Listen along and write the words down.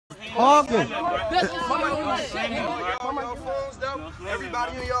talking.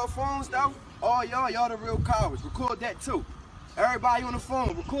 Everybody on y'all phones though. All y'all the real cowards. Record that too. Everybody on the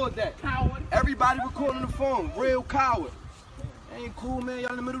phone, record that. Everybody recording the phone, real coward. Ain't cool, man.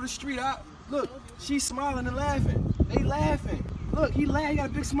 Y'all in the middle of the street. Look, she's smiling and laughing. They laughing. Look, he laughing. He got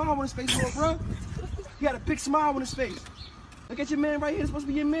a big smile on his face, little bro. He got a big smile on his face. Look at your man right here. It's supposed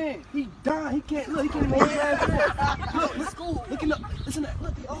to be your man. He dying. He can't look. He can't even laugh. Look, let's go. Looking up. Listen,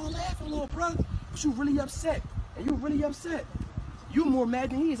 look, they all laughing, little bro. But you really upset, and you really upset. You more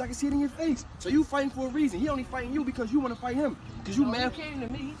mad than he is. I can see it in your face. So you fighting for a reason. He only fighting you because you want to fight him. Because you mad. He came to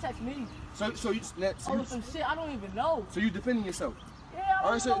me. He texted me. So you some shit I don't even know. So you defending yourself. Yeah,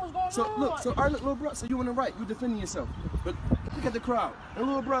 I don't know what's going on. Look, all right, look, little bro. So you in the right. You defending yourself. But look at the crowd. And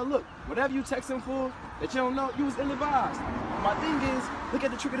little bro, look. Whatever you text him for that you don't know, you was ill-advised. My thing is, look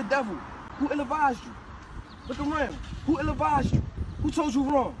at the trick of the devil. Who ill-advised you? Look around. Who ill-advised you? Who told you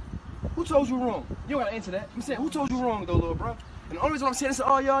wrong? Who told you wrong? You don't gotta answer that. I'm saying, who told you wrong though, little bro? And the only reason I'm saying this to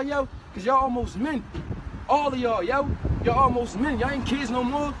all y'all, yo, because y'all almost men. All of y'all, yo. Y'all almost men. Y'all ain't kids no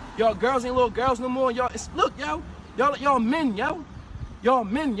more. Y'all girls ain't little girls no more. Y'all, look, yo. Y'all men, yo. Y'all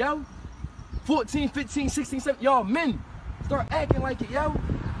men, yo. 14, 15, 16, 17. Y'all men. Start acting like it, yo.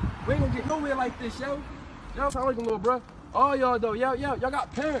 We ain't gonna get nowhere like this, yo. Y'all sound like a little bro. All y'all, though, y'all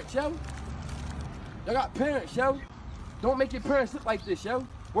got parents, yo. Y'all got parents, yo. Don't make your parents look like this, yo.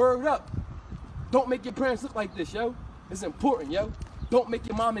 Word up. Don't make your parents look like this, yo. It's important, yo. Don't make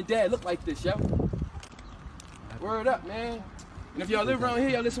your mom and dad look like this, yo. Word up, man. And if y'all live around here,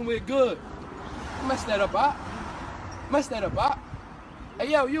 y'all listen with good. Mess that up, Mess that up,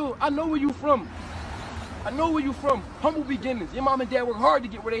 Hey, yo, you, I know where you from. I know where you from. Humble beginnings. Your mom and dad worked hard to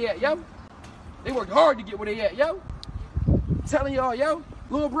get where they at, yo. They worked hard to get where they at, yo. I'm telling y'all, yo,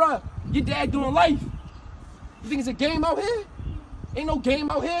 little bruh, your dad doing life. You think it's a game out here? Ain't no game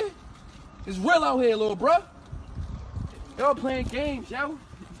out here. It's real out here, little bruh. Y'all playing games, yo.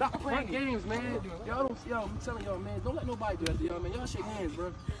 Stop playing games, man. Y'all don't, yo, I'm telling y'all, man, don't let nobody do that to y'all, man. Y'all shake hands,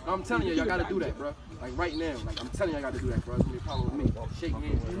 bro. I'm telling y'all gotta do that, bro. Like right now, like I'm telling y'all gotta do that, bro. It's gonna be a problem with me. Shake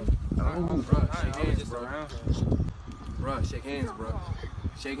hands, bro. Bro, shake hands, bro. Bro, shake hands, bro.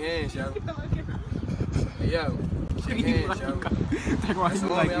 Shake hands, yo. Hey, yo, shake hands, yo. That's the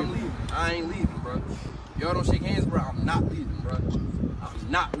only way I'm leaving. I ain't leaving, bro. Y'all don't shake hands, bro. I'm not leaving, bro.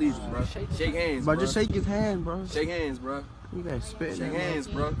 I'm not leaving, bro. Shake hands, bro. But just shake his hand, bro. Shake hands, bro. You gotta spit. Shake hands,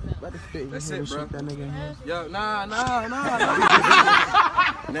 bro. Let it spit. That's it, bro. That nigga hand. Yo, nah. Now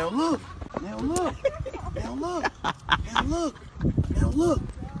look. Now look. Now look. Now look. Now look.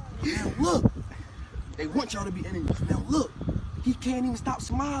 Now look. They want y'all to be enemies. Now look. He can't even stop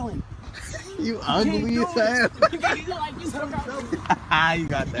smiling. You ugly as hell. You like you so You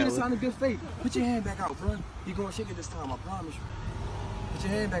got that. Get a sign of good faith. Put your hand back out, bro. He gonna shake it this time, I promise you. Put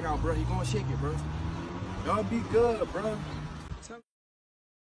your hand back out, bro. He gonna shake it, bro. Y'all be good, bro.